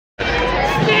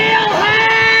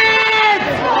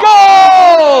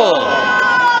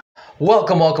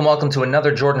Welcome to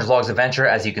another Jordan's Vlogs adventure.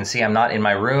 As you can see, I'm not in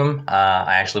my room.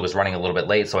 I actually was running a little bit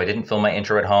late, so I didn't film my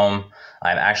intro at home.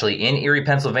 I'm actually in Erie,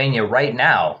 Pennsylvania right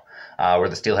now, where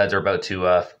the Steelheads are about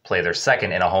to play their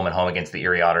second in a home-and-home against the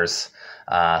Erie Otters.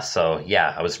 So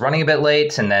yeah, I was running a bit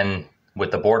late, and then with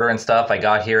the border and stuff, I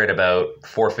got here at about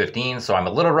 4:15, so I'm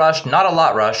a little rushed. Not a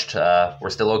lot rushed.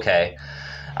 We're still okay.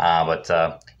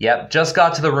 Yeah, just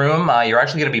got to the room. You're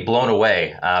actually going to be blown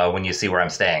away when you see where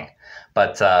I'm staying.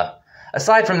 But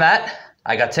aside from that,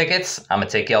 I got tickets. I'm going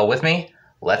to take y'all with me.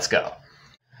 Let's go.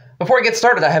 Before I get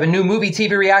started, I have a new movie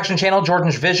TV reaction channel,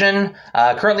 Jordan's Vision.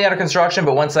 Currently under construction,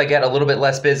 but once I get a little bit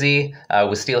less busy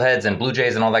with Steelheads and Blue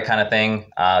Jays and all that kind of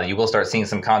thing, you will start seeing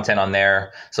some content on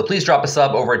there. So please drop a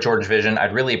sub over at Jordan's Vision.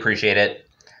 I'd really appreciate it.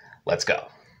 Let's go.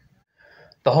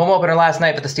 The home opener last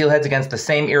night for the Steelheads against the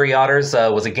same Erie Otters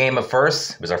was a game of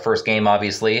firsts. It was our first game,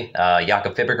 obviously.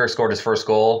 Jakob Fibigr scored his first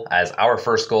goal as our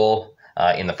first goal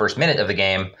in the first minute of the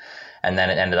game. And then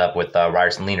it ended up with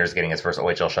Ryerson Leenders getting his first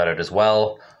OHL shutout as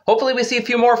well. Hopefully we see a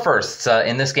few more firsts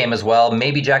in this game as well.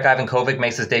 Maybe Jack Ivankovic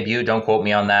makes his debut. Don't quote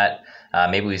me on that.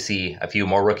 Maybe we see a few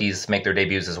more rookies make their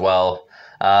debuts as well.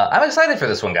 I'm excited for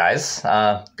this one, guys.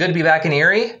 Good to be back in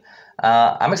Erie.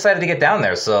 I'm excited to get down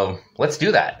there, so let's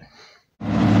do that.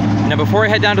 Now, before I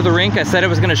head down to the rink, I said I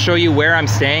was going to show you where I'm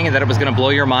staying and that it was going to blow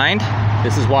your mind.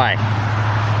 This is why.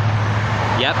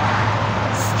 Yep.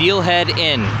 Steelhead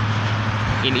Inn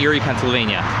in Erie,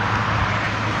 Pennsylvania.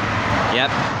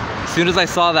 Yep. As soon as I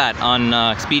saw that on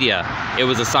Expedia, it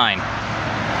was a sign.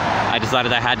 I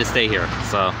decided I had to stay here.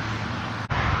 So,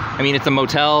 I mean, it's a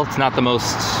motel. It's not the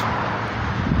most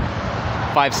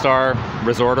 5-star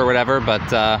resort or whatever, but,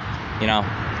 you know,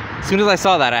 as soon as I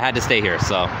saw that, I had to stay here.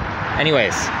 So,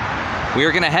 anyways. We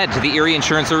are going to head to the Erie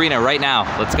Insurance Arena right now.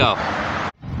 Let's go.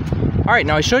 All right,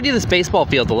 now I showed you this baseball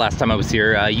field the last time I was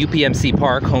here, UPMC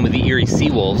Park, home of the Erie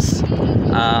Seawolves.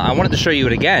 I wanted to show you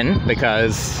it again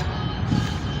because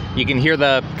you can hear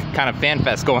the kind of fan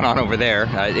fest going on over there.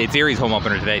 It's Erie's home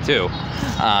opener today too.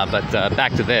 But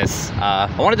back to this.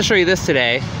 I wanted to show you this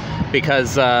today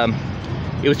because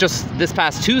it was just this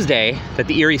past Tuesday that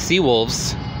the Erie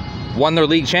Seawolves won their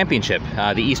league championship,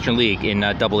 the Eastern League in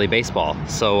AA baseball.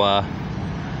 So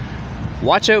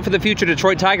watch out for the future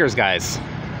Detroit Tigers, guys.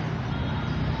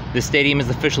 This stadium is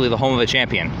officially the home of a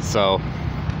champion. So,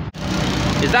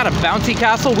 is that a bouncy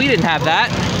castle? We didn't have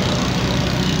that.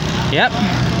 Yep.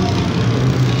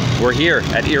 We're here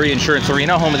at Erie Insurance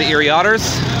Arena, home of the Erie Otters.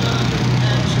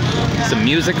 Some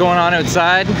music going on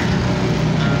outside.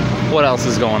 What else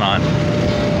is going on?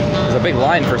 There's a big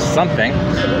line for something.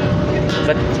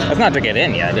 That's not to get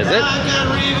in yet, is it?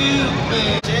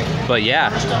 But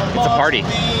yeah, it's a party.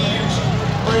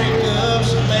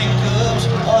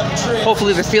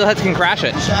 Hopefully the Steelheads can crash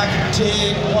it.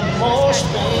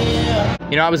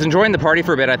 You know, I was enjoying the party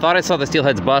for a bit. I thought I saw the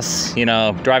Steelheads bus, you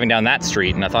know, driving down that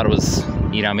street, and I thought it was,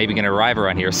 you know, maybe going to arrive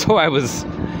around here. So I was,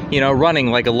 you know,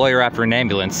 running like a lawyer after an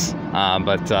ambulance,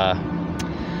 but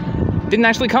didn't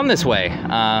actually come this way.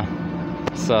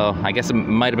 So I guess it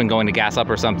might have been going to gas up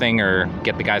or something, or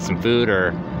get the guys some food,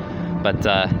 but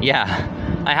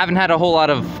yeah, I haven't had a whole lot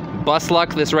of bus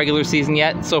luck this regular season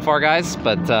yet so far, guys,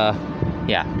 but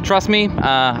yeah, trust me,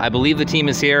 I believe the team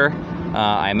is here.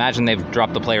 I imagine they've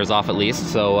dropped the players off at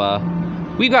least, so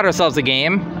we've got ourselves a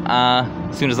game.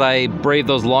 As soon as I brave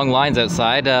those long lines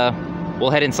outside,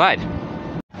 we'll head inside.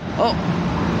 Oh,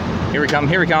 here we come,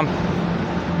 here we come.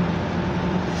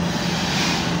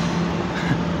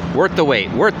 Worth the wait,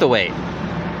 worth the wait.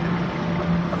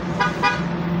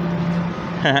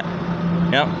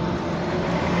 Yep.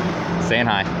 Saying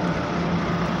hi.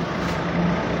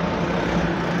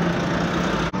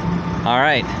 All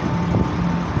right.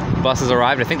 Bus has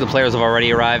arrived. I think the players have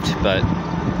already arrived, but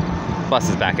bus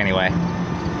is back anyway.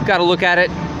 Got to look at it.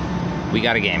 We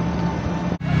got a game.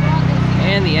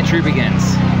 And the entry begins.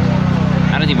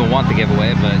 I don't even want the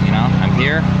giveaway, but you know, I'm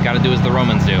here. Got to do as the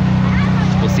Romans do.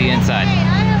 We'll see you inside.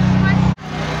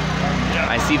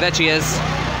 I see Vecchias.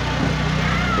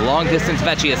 Long distance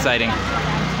Vecchia sighting.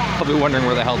 I'll be wondering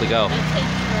where the hell to go.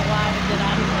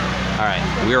 Alright,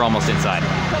 we're almost inside.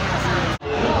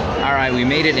 Alright, we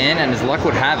made it in, and as luck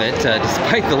would have it,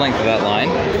 despite the length of that line,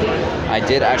 I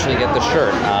did actually get the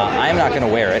shirt. I'm not going to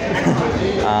wear it.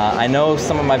 I know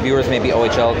some of my viewers may be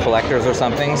OHL collectors or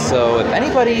something, so if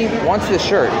anybody wants this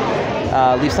shirt,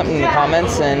 leave something in the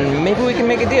comments and maybe we can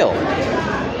make a deal.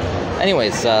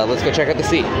 Anyways, let's go check out the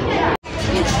seat.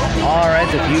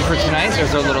 Alright, the view for tonight.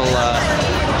 There's our little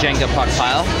Jenga puck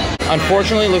pile.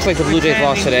 Unfortunately, it looks like the Blue Jays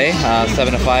lost today,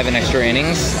 7-5 in extra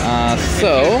innings.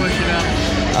 So,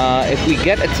 If we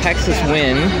get a Texas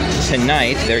win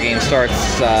tonight, their game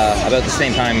starts about the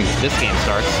same time this game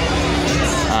starts,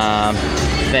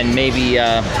 then maybe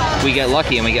we get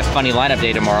lucky and we get funny lineup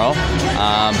day tomorrow.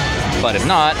 But if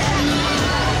not,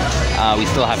 we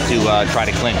still have to try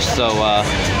to clinch. So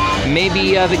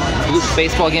maybe the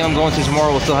baseball game I'm going to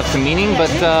tomorrow will still have some meaning,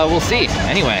 but we'll see.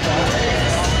 Anyway,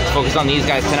 let's focus on these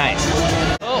guys tonight.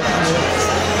 Oh.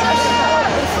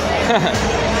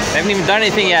 They haven't even done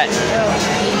anything yet.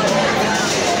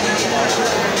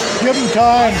 Give them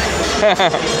time.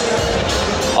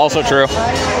 Also true.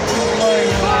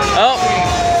 Oh.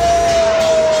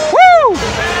 Woo!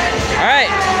 All right.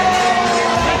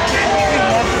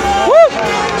 Woo!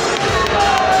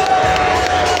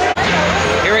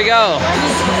 Here we go.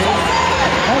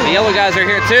 The yellow guys are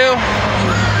here too.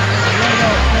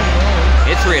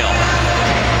 It's real.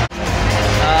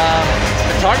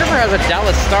 Photographer has a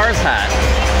Dallas Stars hat.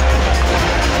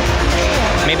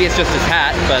 Maybe it's just his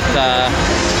hat, but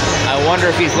I wonder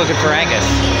if he's looking for Angus.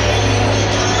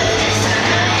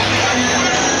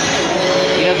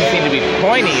 He doesn't seem to be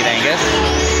pointing at Angus,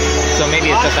 so maybe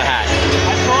it's just a hat.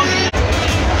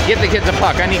 Give the kids a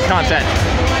puck. I need content.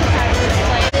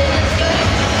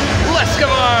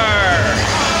 Leskovar!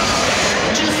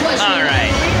 All right.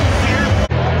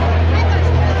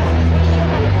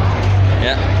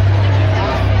 Yeah.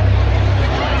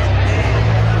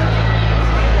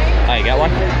 Oh, you got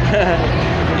one?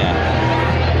 Yeah.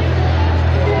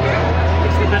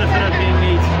 It's the benefit of being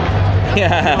neat.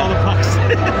 Yeah. All the pucks.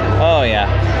 Oh, yeah.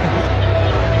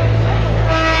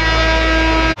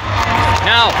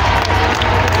 No.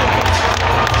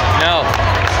 No.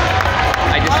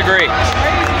 I disagree.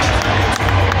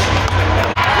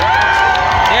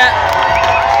 Yeah.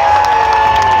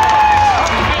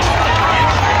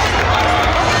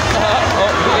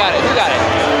 Oh, who got it? Who got it?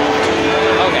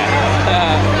 Okay.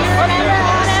 Nah.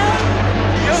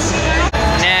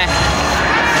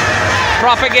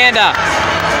 Propaganda.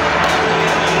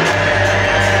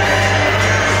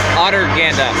 Otter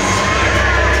Ganda.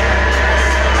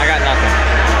 I got nothing.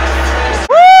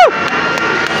 Woo!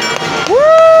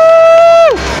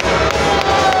 Woo!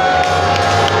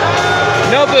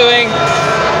 No booing.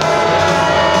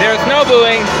 There's no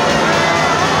booing.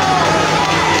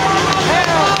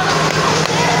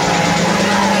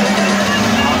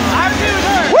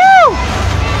 Woo!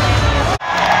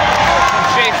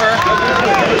 Schaefer.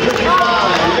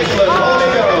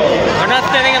 They're not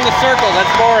standing in the circle.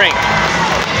 That's boring.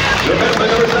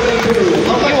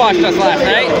 You watched us last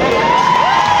night.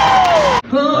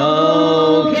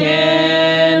 Oh,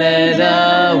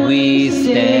 Canada, we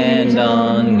stand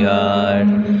on guard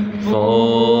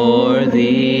for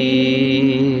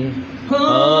thee.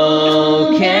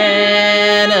 Oh,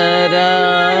 Canada,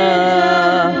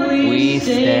 we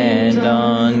stand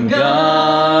on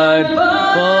guard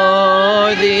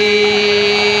for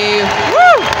thee.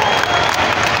 Woo!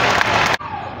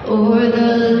 O'er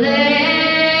the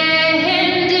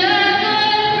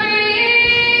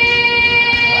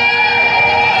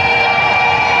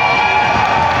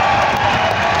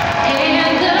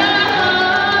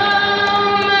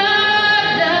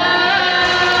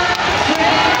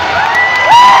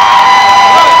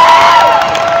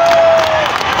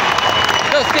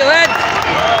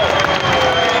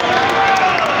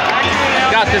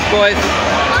boys.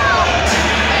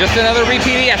 Just another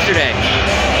repeat of yesterday.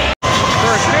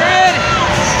 First period.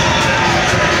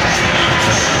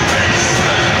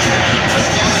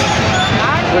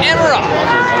 And we're off.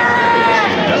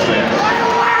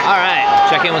 All right,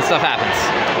 check in when stuff happens.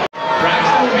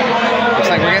 Looks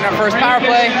like we're getting our first power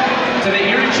play.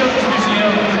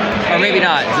 Or maybe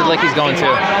not. Zidlicky's going to.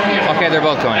 Okay, they're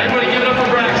both going in.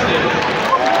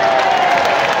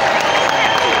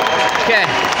 Okay.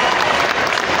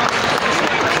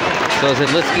 So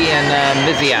Zidlicky and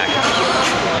Miziak,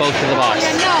 both to the box.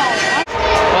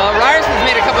 Well, Ryerson's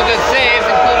made a couple good saves,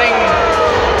 including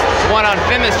one on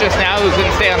Fimis just now, who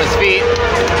couldn't stay on his feet.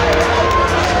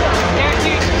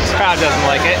 This crowd doesn't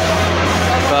like it,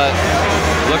 but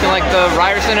looking like the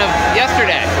Ryerson of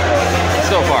yesterday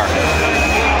so far.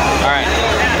 All right,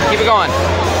 keep it going.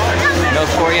 No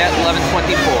score yet,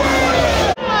 11-24.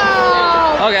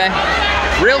 Okay,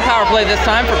 real power play this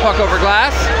time for puck over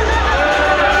glass.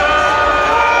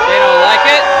 They don't like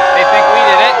it. They think we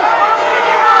did it.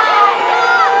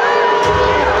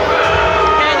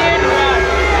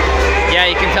 Yeah,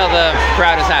 you can tell the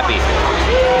crowd is happy.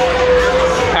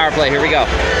 Power play, here we go.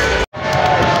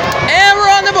 And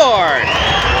we're on the board.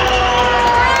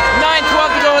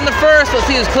 9:12 to go in the first. Let's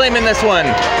see who's claiming this one.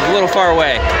 It's a little far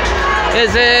away.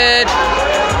 Is it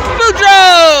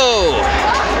Boudreau?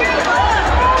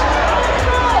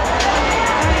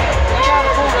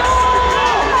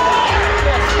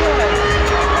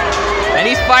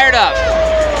 fired up.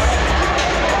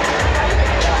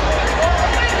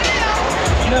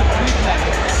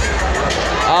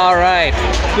 All right,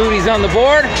 Booty's on the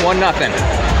board, 1-0.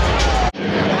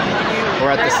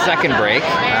 We're at the second break.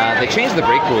 They changed the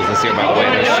break rules this year, by the way.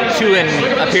 There's 2 in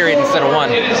a period instead of 1.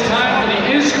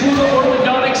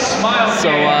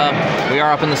 So we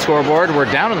are up in the scoreboard. We're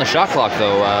down on the shot clock,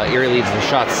 though. Erie leads the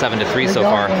shots 7-3 so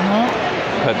far.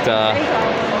 But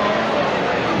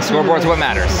the scoreboard's what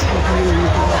matters.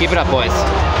 Keep it up, boys.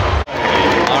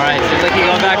 All right, Zidlicky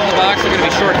going back in the box. They're going to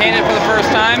be shorthanded for the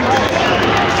first time.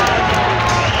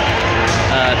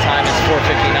 Time is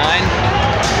 4:59.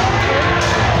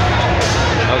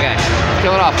 Okay,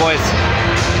 kill it off, boys.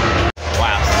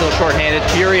 Wow, still shorthanded.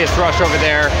 Furious rush over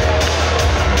there.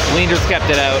 Leenders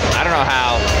kept it out. I don't know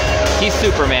how. He's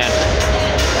Superman.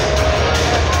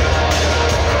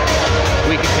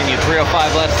 We continue.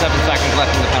 3:05 left, 7 seconds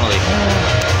left in the penalty.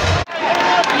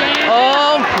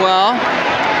 Oh, well.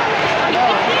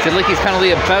 Zidlicky's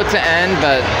penalty about to end,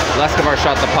 but Leskovar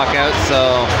shot the puck out,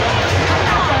 so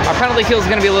our penalty kill is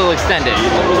going to be a little extended.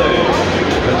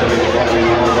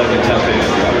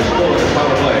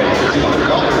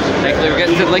 Thankfully, we're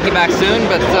getting Zidlicky back soon,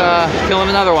 but kill him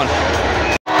another one.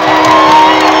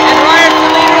 And Ryerson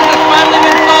Leenders has finally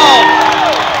been solved.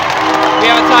 We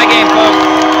have a tie game, folks.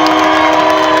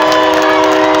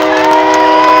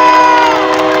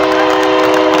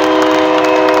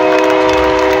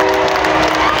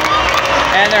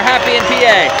 And they're happy in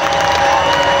PA.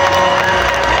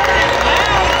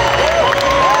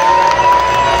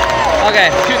 Okay,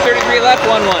 2:33 left,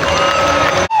 1-1.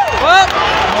 Well,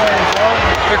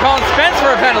 they're calling Spence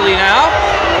for a penalty now.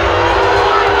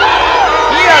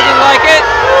 He doesn't like it.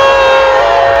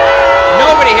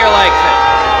 Nobody here likes it.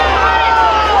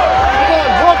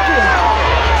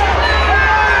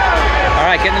 All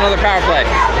right, getting another power play.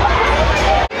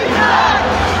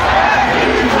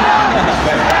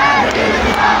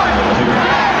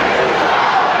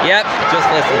 Yep, just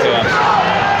listen to him.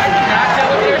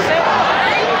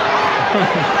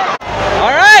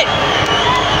 All right,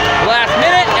 last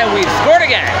minute, and we've scored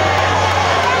again.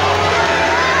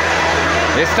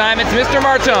 This time it's Mr.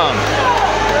 Martone.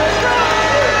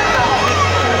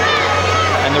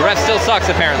 And the ref still sucks,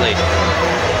 apparently.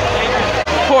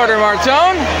 Porter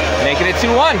Martone, making it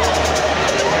 2-1.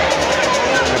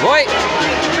 Good boy.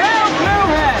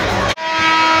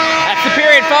 That's the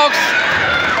period, folks.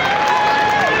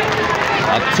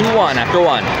 Up 2-1 after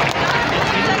 1.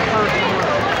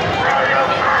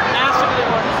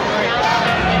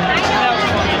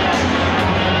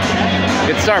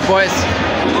 Good start, boys.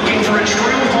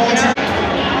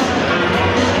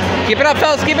 Keep it up,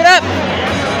 fellas. Keep it up.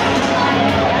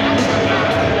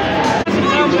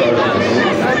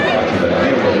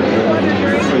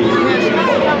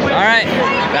 All right,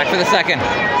 back for the second.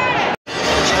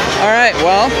 All right,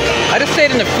 well, I just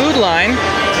stayed in the food line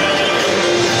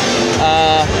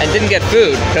and didn't get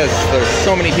food because there's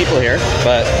so many people here,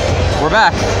 but we're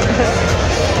back.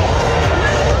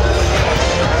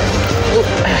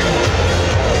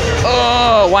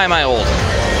 Oh, why am I old?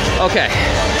 Okay,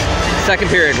 second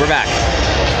period, we're back.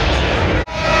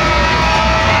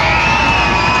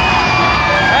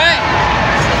 All right,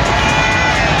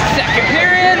 second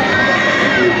period,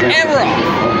 and we're off.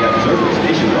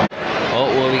 Oh,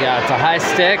 well, we got the high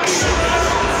stick.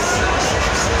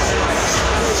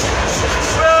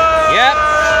 Yep,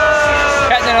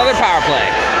 getting another power play.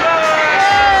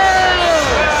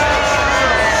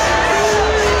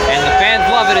 And the fans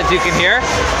love it, as you can hear.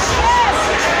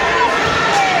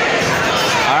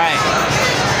 All right,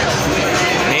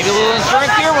 maybe a little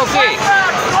insurance here, we'll see.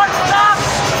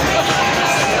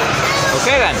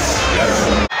 Okay then.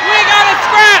 We got a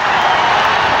scrap!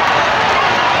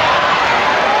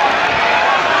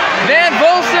 Van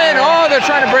Volsen, oh, they're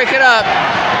trying to break it up.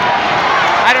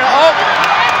 I don't know, oh,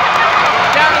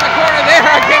 down in the corner there,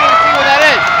 I can't even see what that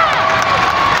is.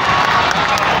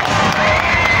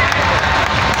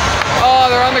 Oh,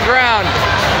 they're on the ground.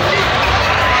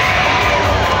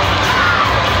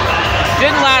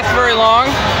 Didn't last very long.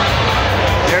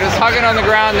 They're just hugging on the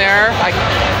ground there. I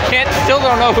still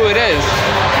don't know who it is.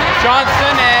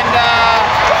 Johnson and,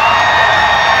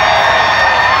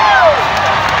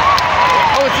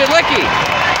 oh, it's Zidlicky.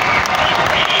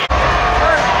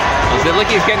 Well,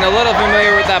 Zidlicky's getting a little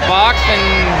familiar with that box, and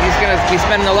he's going to be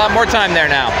spending a lot more time there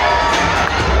now.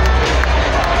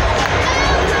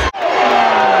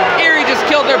 Erie just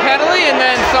killed their penalty, and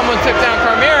then someone took down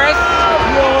Karmiris.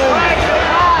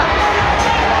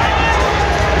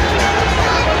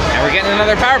 And we're getting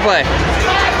another power play.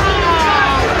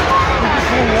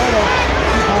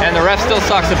 And the ref still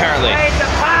sucks, apparently.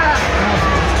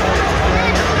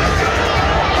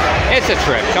 It's a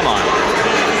trip, come on.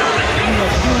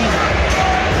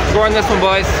 Scoring this one,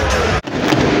 boys.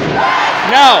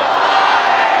 No!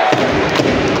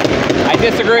 I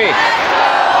disagree.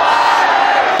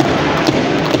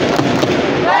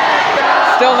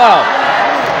 Still no.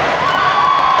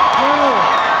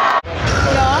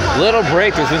 Little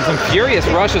break. There's been some furious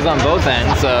rushes on both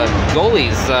ends.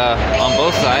 Goalies on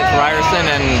both sides, Ryerson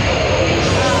and,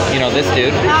 you know, this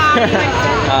dude,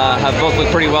 have both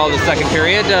looked pretty well in the second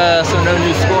period. So no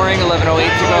new scoring. 11:08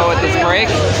 to go at this break.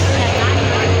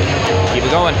 Keep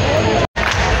it going.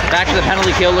 Back to the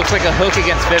penalty kill. Looks like a hook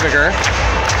against Fibigr.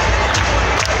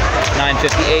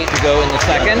 9:58 to go in the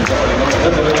second.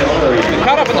 We've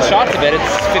caught up in the shots a bit.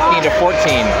 It's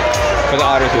 15-14 for the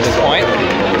Otters at this point.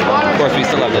 Of course, we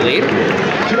still have the lead.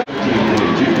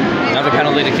 Another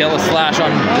penalty to kill, a slash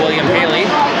on William Haley.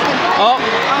 Oh!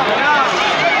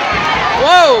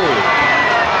 Whoa!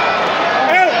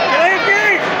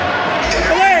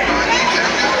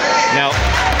 No.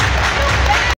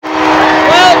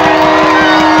 Well,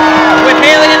 with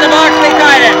Haley in the box, they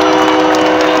tied it.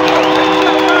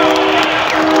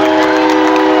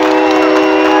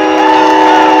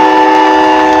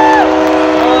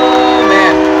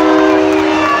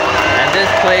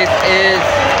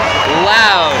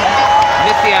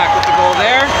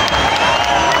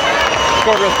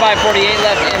 Scored with 5:48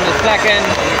 left in the second.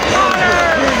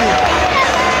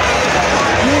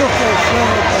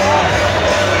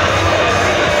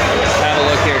 Have a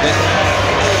look here. Just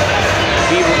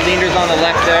beat Leenders on the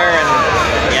left there, and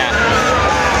yeah.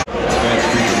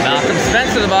 Malcolm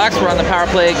Spence in the box. We're on the power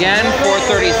play again.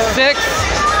 4:36.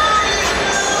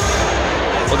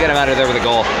 We'll get him out of there with a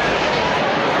goal.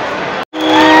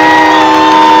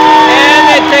 And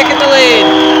they've taken the lead.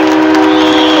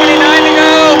 29 to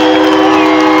go.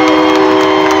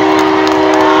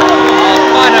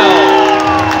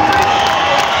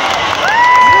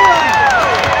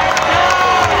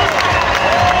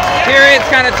 Period's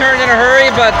kind of turned in a hurry,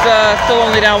 but still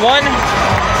only down one.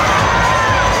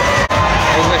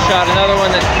 There's a shot, another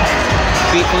one that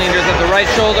beats Leenders at the right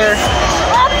shoulder.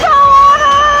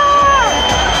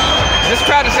 This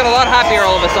crowd just got a lot happier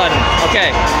all of a sudden.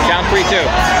 Okay, down 3-2.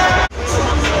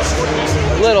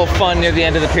 Little fun near the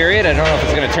end of the period. I don't know if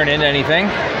it's going to turn into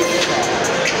anything.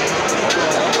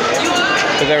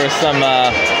 So there was some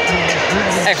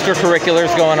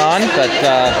extracurriculars going on, but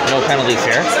no penalties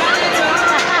here.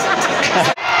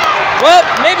 Well,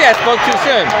 maybe I spoke too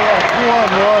soon.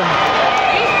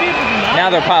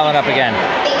 Now they're piling up again.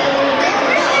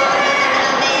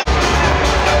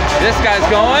 This guy's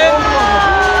going.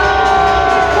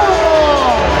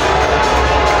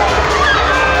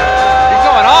 He's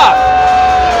going off.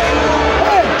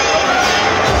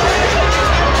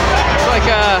 It's like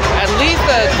at least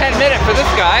a 10-minute for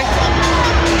this guy.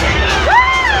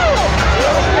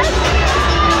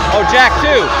 Oh, Jack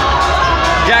too.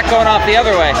 Jack going off the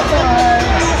other way.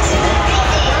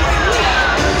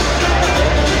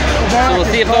 So we'll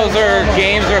see if those are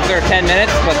games or if they're 10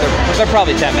 minutes, but they're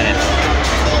probably 10 minutes.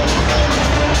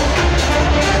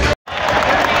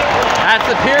 That's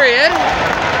the period.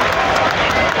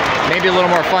 Maybe a little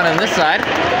more fun on this side.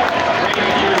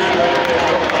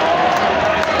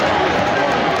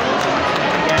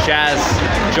 Chaz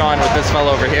John with this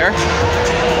fellow over here.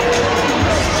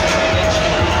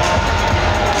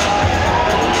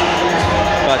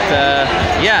 But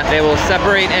yeah, they will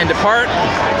separate and depart.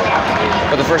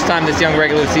 For the first time this young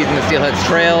regular season, the Steelheads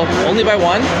trail only by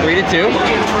one, 3-2.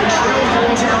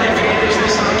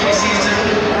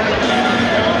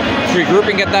 Regroup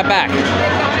and get that back.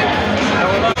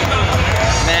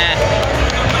 Nah.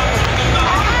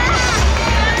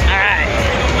 Alright.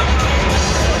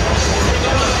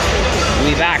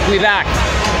 We back.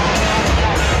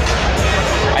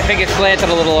 I think it's slanted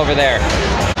a little over there.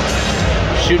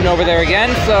 Shooting over there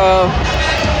again, so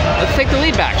let's take the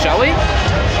lead back, shall we?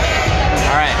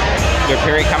 All right, third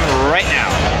period coming right now.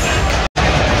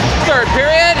 Third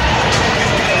period.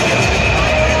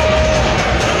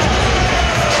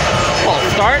 False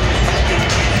start.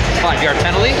 5-yard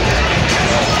penalty.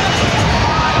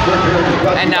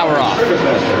 And now we're off.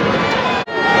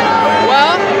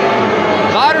 Well,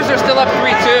 the Otters are still up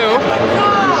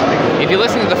 3-2. If you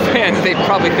listen to the fans, they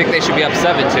probably think they should be up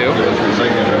 7-2.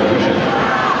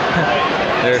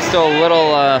 They're still a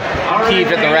little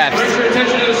peeved at the refs.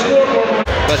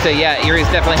 But yeah, Erie's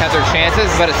definitely had their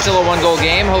chances, but it's still a one-goal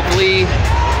game. Hopefully,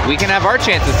 we can have our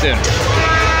chances soon.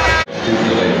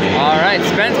 All right,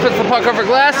 Spence puts the puck over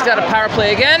glass. Got a power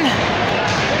play again.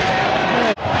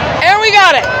 And we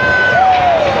got it!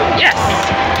 Yes!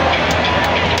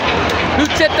 Who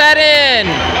tipped that in?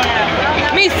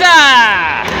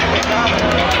 Misa!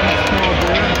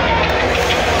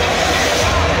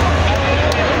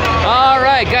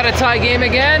 right, got a tie game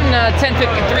again.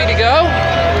 10:53 to go.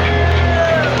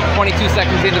 22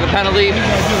 seconds into the penalty.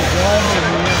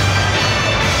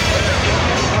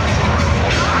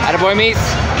 Attaboy, Mies.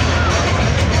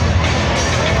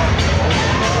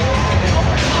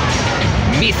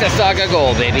 Mississauga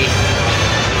goal, baby.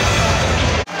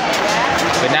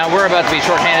 But now we're about to be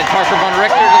shorthanded. Parker von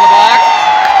Richter to the box.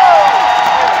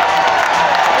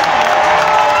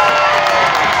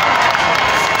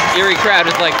 Erie crowd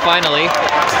is like, finally.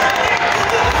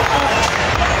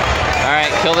 All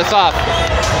right, kill this off.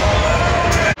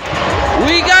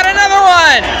 We got another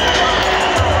one.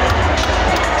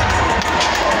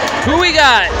 Who we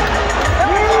got?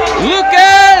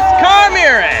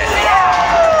 Leskovar-Harding.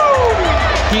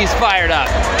 He's fired up.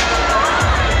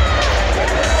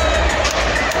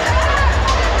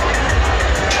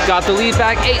 Got the lead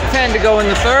back, 8:10 to go in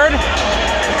the third.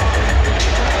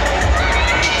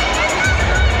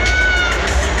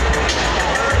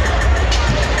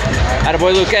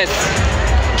 Attaboy, Lucas.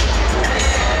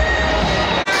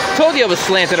 Told you I was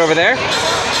slanted over there.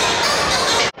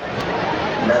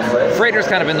 Freighter's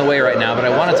kind of in the way right now, but I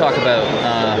want to talk about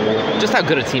just how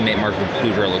good a teammate Mark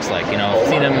Boudreau looks like. You know, I've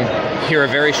seen him here a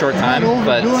very short time,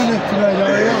 but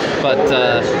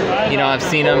you know, I've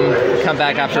seen him come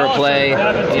back after a play. You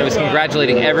know, he's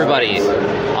congratulating everybody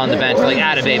on the bench, like,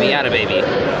 atta baby, atta baby.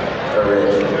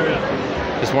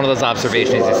 Just one of those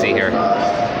observations you see here.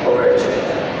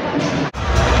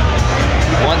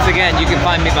 Once again, you can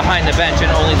find me behind the bench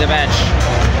and only the bench.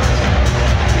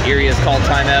 Erie has called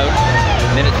timeout.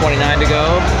 Minute 29 to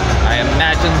go. I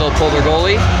imagine they'll pull their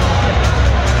goalie.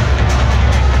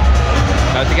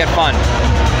 About to get fun.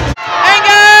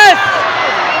 Angus!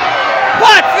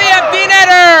 Puts the empty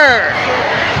netter!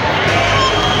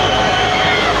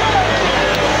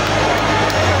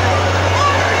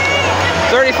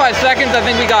 "35 seconds, I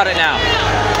think we got it now.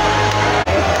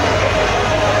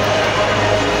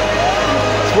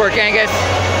 Nice work, Angus.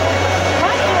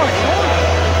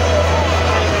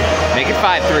 Make it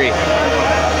 5-3.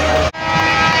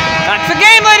 That's the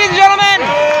game, ladies and gentlemen!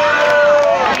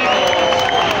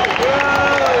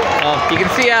 Well, you can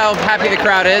see how happy the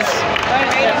crowd is.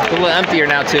 It's a little emptier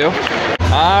now, too.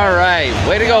 All right,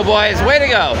 way to go, boys, way to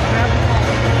go. Good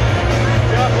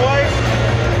job, boys.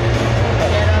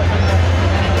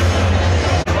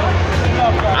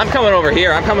 I'm coming over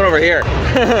here, I'm coming over here.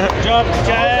 Good job,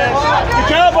 Jazz. Good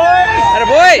job, boys.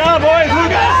 Attaboy! Good job, boys.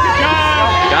 Lucas, good job.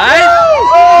 Guys,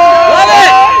 love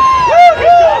it!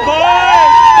 Good job,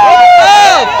 boys.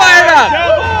 Oh, fired up! Good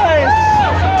job, boys.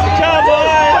 Good job,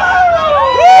 boys.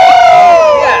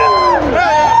 Yeah.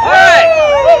 All right.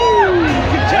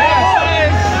 Good job,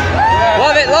 boys.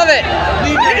 Love it, love it.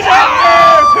 Good job.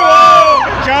 2-0.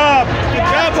 Good job. Good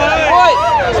job, boys. Boys.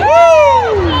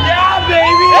 Woo! Yeah,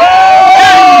 baby.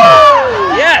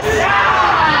 Yes.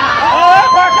 Oh,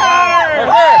 Parker.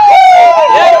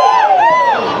 Yep.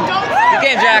 Good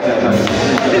game, Jack.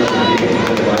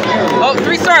 Oh,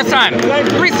 3 stars time.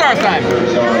 3 stars time.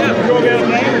 Go get a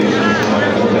play.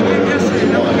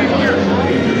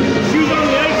 Shoes on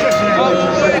the ice yesterday. Oh,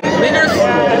 Leenders.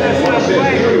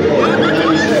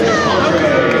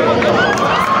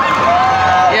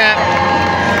 Yeah.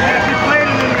 If you played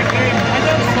it in the game. I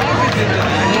don't saw it in the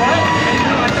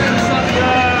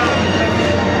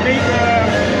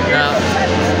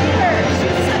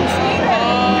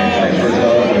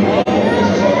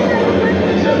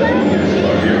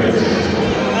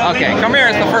Okay,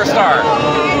 Karmiris the first star.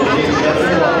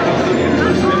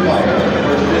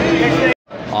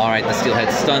 All right, the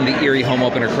Steelheads stunned the Erie home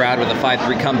opener crowd with a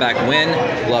 5-3 comeback win.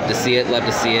 Love to see it, love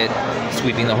to see it.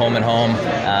 Sweeping the home and home,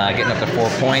 getting up to 4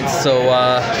 points. So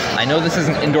I know this is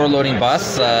an indoor loading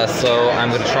bus, so I'm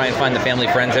going to try and find the family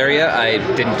friends area. I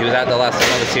didn't do that the last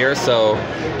time I was here, so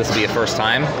this will be a first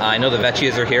time. I know the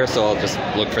Vecchias are here, so I'll just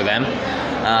look for them.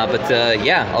 But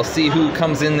yeah, I'll see who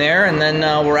comes in there, and then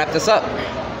we'll wrap this up.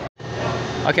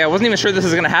 Okay, I wasn't even sure this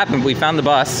was going to happen, but we found the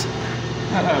bus.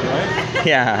 Right?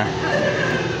 Yeah.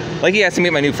 Like, you guys to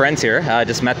meet my new friends here. I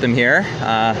just met them here.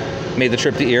 Made the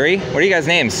trip to Erie. What are you guys'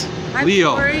 names? I'm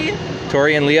Leo. Tori.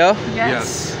 Tori and Leo?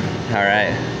 Yes. All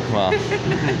right. Well,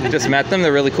 just met them.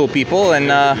 They're really cool people, and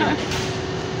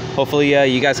hopefully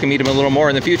you guys can meet them a little more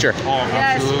in the future. Oh,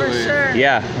 Yes, absolutely. for sure.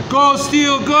 Yeah. Go,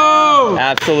 Steel, go!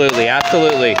 Absolutely,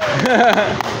 absolutely.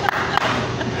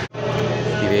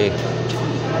 Stevie.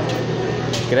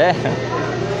 G'day.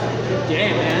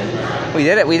 Yeah, man. We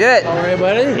did it, we did it. All right,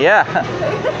 buddy. Yeah.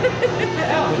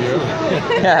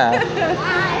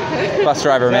 Yeah. Bus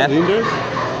driver, man. Leenders?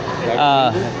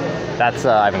 That's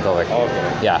Ivankovic. Oh,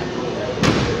 okay. Yeah.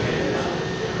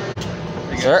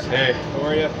 Sir? Hey, how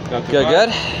are you? Not too Good, bad.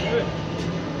 good.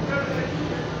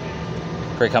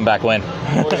 Great comeback win.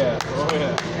 Oh yeah. Oh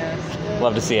yeah.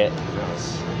 Love to see it.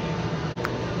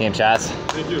 Game Chaz.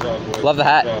 Good job, boys. Love the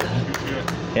hat.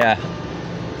 Yeah.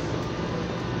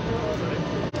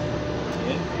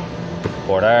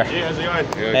 Porter. Hey, how's it going?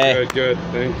 Yeah, Hey. good, good.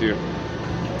 Thank you.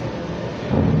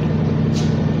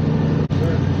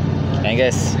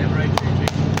 Angus.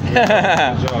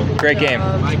 Good job. Great game.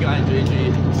 My guy,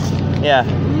 JG. Yeah.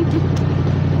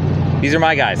 These are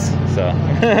my guys, so.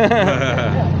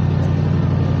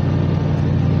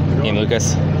 Game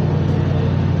Lucas.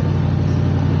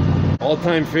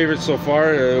 All-time favorite so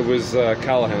far was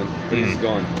Callahan, but he's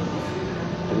gone.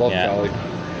 I love Callie.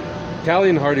 Callie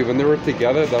and Hardy, when they were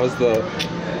together, that was the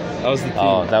team.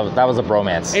 Oh, that was a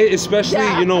bromance. And especially,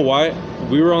 you know what?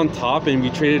 We were on top and we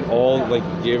traded all, like,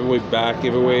 gave away back,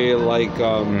 gave away, like,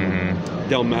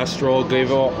 Del Mastro,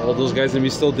 gave out all those guys, and we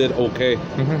still did okay,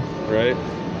 right?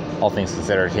 All things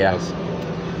considered, yeah. Yes.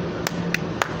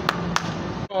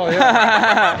 Oh,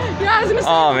 yeah. Yeah, I was gonna say,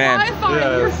 Oh, man. Wi-Fi,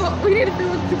 Yes. we need to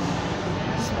fill the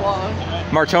swamp.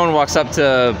 Martone walks up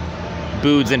to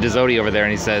Boods and DeZoete over there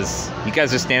and he says, "You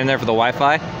guys are standing there for the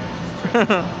Wi-Fi?"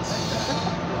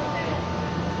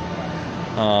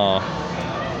 Oh.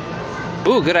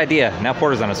 Ooh, good idea. Now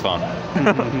Porter's on his phone.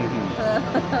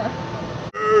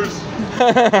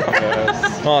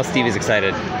 Oh, Stevie's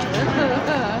excited.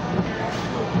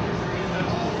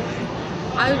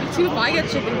 I would be too if I get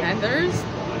chicken tenders.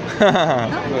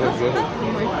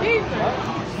 My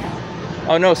favorite.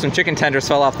 Oh no, some chicken tenders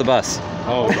fell off the bus.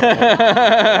 Oh,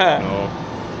 no.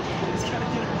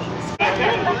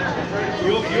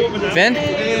 Finn?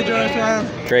 Hey,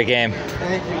 George. Great game.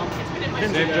 Thank you.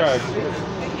 Safe drive.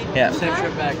 Yeah. Safe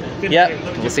trip back, man.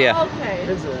 Yep. We'll see ya. Okay.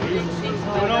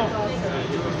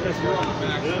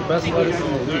 Best lettuce in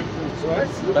the league.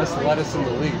 Best lettuce in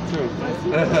the league, too.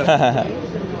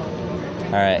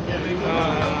 All right.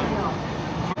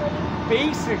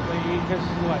 Basically, because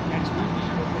what, next week?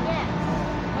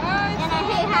 And I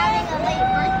hate having a late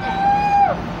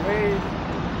birthday.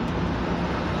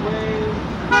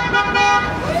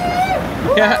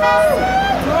 Yeah.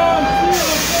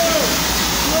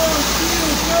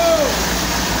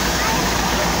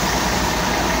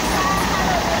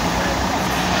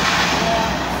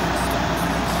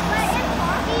 But in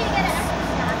hockey, you get an extra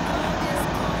snack.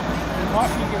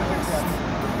 Hockey, you get a big one.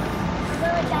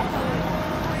 Really,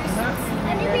 that's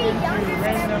and you be younger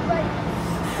than everybody.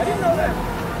 I didn't know that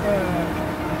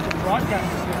the broadcast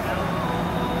is good.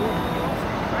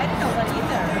 I didn't know that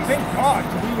either. The big talk,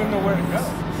 so we wouldn't know where to go.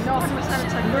 No, 100%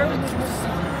 it's like where would you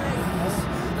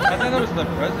I thought that was the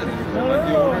president. No,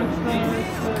 it's the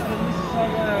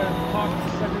Mississauga Hockey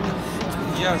Center.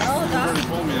 Yes, you already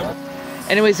told me that.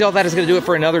 Anyways, y'all, that is going to do it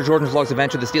for another Jordan's Vlogs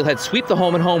adventure. The Steelheads sweep the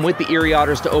home and home with the Erie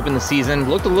Otters to open the season.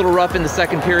 Looked a little rough in the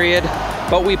second period,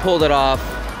 but we pulled it off.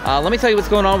 Let me tell you what's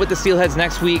going on with the Steelheads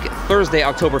next week, Thursday,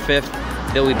 October 5th.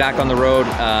 They'll be back on the road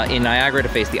in Niagara to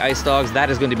face the Ice Dogs. That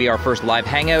is going to be our first live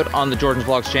hangout on the Jordan's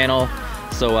Vlogs channel,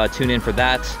 so tune in for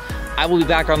that. I will be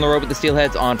back on the road with the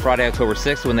Steelheads on Friday, October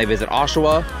 6th when they visit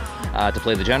Oshawa to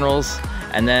play the Generals.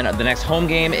 And then the next home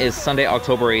game is Sunday,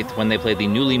 October 8th when they play the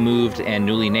newly moved and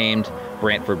newly named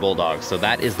Brantford Bulldogs. So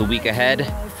that is the week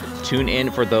ahead. Tune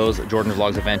in for those Jordan's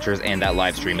Vlogs adventures and that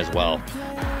live stream as well.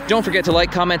 Don't forget to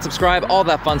like, comment, subscribe, all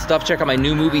that fun stuff. Check out my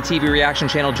new movie TV reaction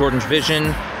channel, Jordan's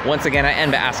Vision. Once again, I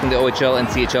end by asking the OHL and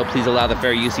CHL please allow the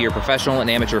fair use of your professional and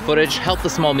amateur footage. Help the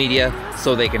small media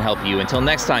so they can help you. Until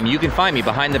next time, you can find me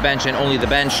behind the bench and only the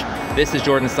bench. This is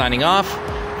Jordan signing off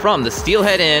from the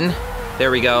Steelhead Inn.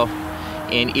 There we go,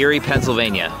 in Erie,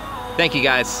 Pennsylvania. Thank you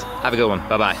guys. Have a good one.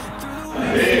 Bye-bye.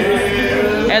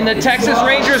 And the Texas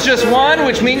Rangers just won,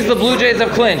 which means the Blue Jays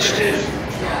have clinched.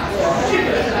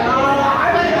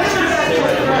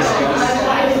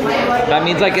 That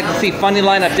means I get to see Funny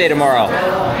Lineup Day tomorrow.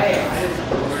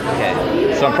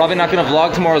 Okay, so I'm probably not going to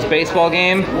vlog tomorrow's baseball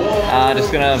game.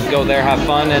 Just going to go there, have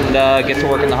fun, and get to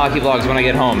work in the hockey vlogs when I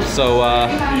get home. So,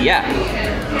 yeah.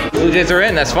 Blue Jays are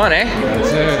in. That's fun, eh?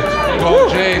 That's it. Go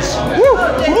Jays. Woo!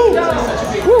 Woo!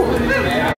 Woo!